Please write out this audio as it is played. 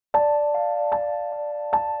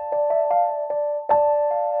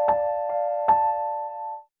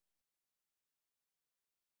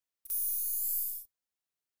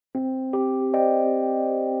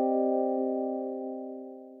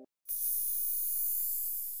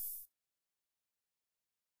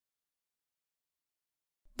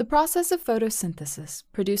The process of photosynthesis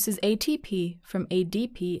produces ATP from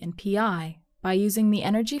ADP and PI by using the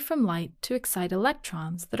energy from light to excite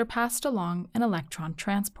electrons that are passed along an electron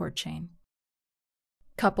transport chain.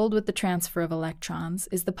 Coupled with the transfer of electrons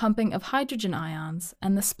is the pumping of hydrogen ions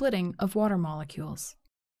and the splitting of water molecules.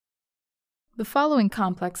 The following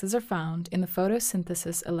complexes are found in the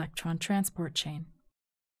photosynthesis electron transport chain: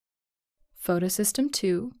 photosystem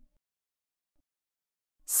 2,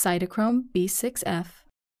 cytochrome B6F,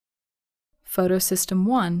 photosystem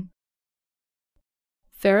 1,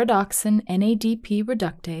 ferredoxin NADP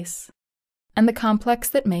reductase, and the complex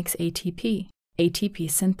that makes ATP, ATP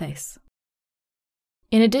synthase.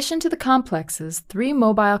 In addition to the complexes, 3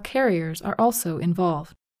 mobile carriers are also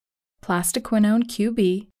involved: plastoquinone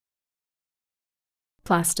QB,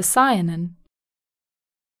 plastocyanin,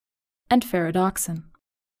 and ferredoxin.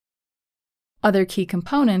 Other key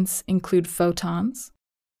components include photons,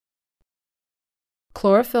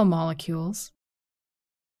 chlorophyll molecules,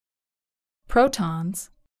 protons,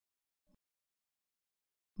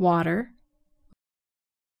 water,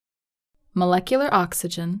 molecular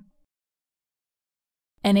oxygen,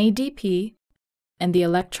 NADP, and the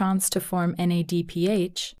electrons to form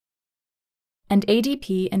NADPH, and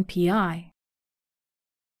ADP and PI,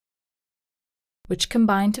 which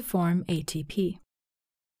combine to form ATP.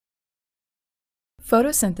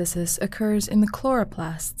 Photosynthesis occurs in the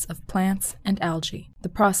chloroplasts of plants and algae. The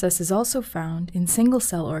process is also found in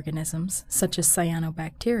single-cell organisms, such as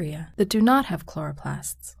cyanobacteria, that do not have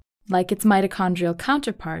chloroplasts. Like its mitochondrial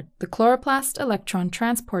counterpart, the chloroplast electron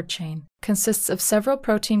transport chain consists of several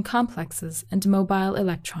protein complexes and mobile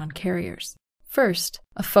electron carriers. First,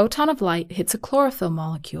 a photon of light hits a chlorophyll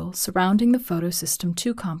molecule surrounding the photosystem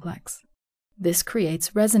 2 complex. This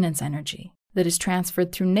creates resonance energy that is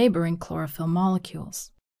transferred through neighboring chlorophyll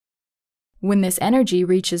molecules. When this energy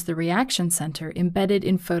reaches the reaction center embedded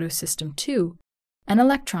in photosystem 2, an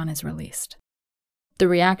electron is released. The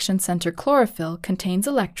reaction center chlorophyll contains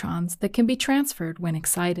electrons that can be transferred when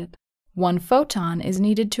excited. 1 photon is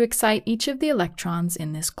needed to excite each of the electrons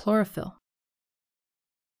in this chlorophyll.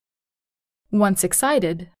 Once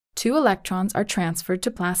excited, 2 electrons are transferred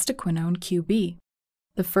to plastoquinone QB,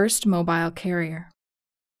 the first mobile carrier.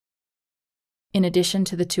 In addition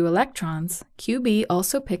to the 2 electrons, QB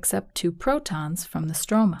also picks up 2 protons from the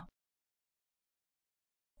stroma.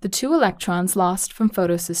 The 2 electrons lost from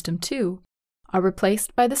photosystem 2 are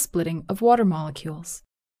replaced by the splitting of water molecules.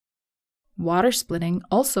 Water splitting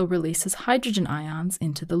also releases hydrogen ions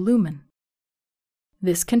into the lumen.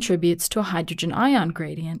 This contributes to a hydrogen ion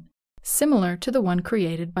gradient similar to the one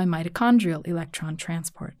created by mitochondrial electron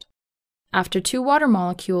transport. After 2 water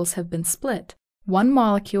molecules have been split, 1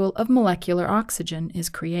 molecule of molecular oxygen is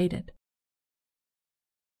created.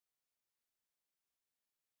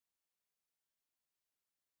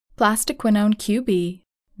 Plastoquinone QB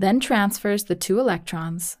then transfers the 2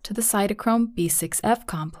 electrons to the cytochrome B6F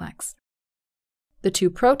complex. The 2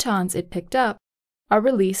 protons it picked up are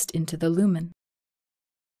released into the lumen.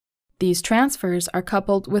 These transfers are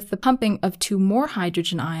coupled with the pumping of 2 more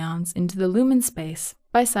hydrogen ions into the lumen space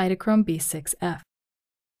by cytochrome B6F.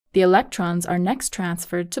 The electrons are next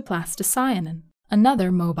transferred to plastocyanin,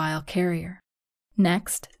 another mobile carrier.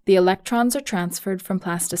 Next, the electrons are transferred from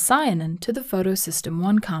plastocyanin to the photosystem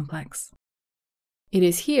 1 complex. It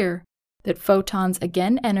is here that photons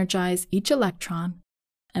again energize each electron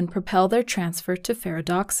and propel their transfer to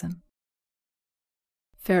ferredoxin.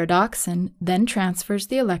 Ferredoxin then transfers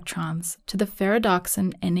the electrons to the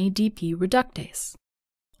ferredoxin NADP reductase,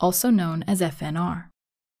 also known as FNR.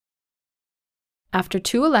 After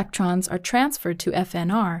 2 electrons are transferred to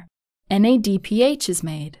FNR, NADPH is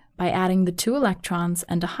made by adding the 2 electrons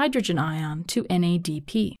and a hydrogen ion to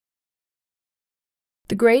NADP.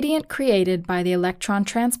 The gradient created by the electron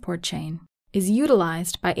transport chain is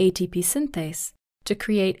utilized by ATP synthase to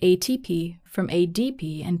create ATP from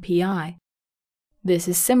ADP and PI. This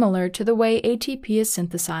is similar to the way ATP is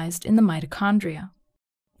synthesized in the mitochondria.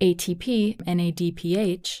 ATP,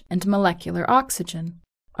 NADPH, and molecular oxygen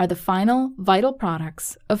are the final vital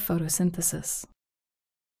products of photosynthesis.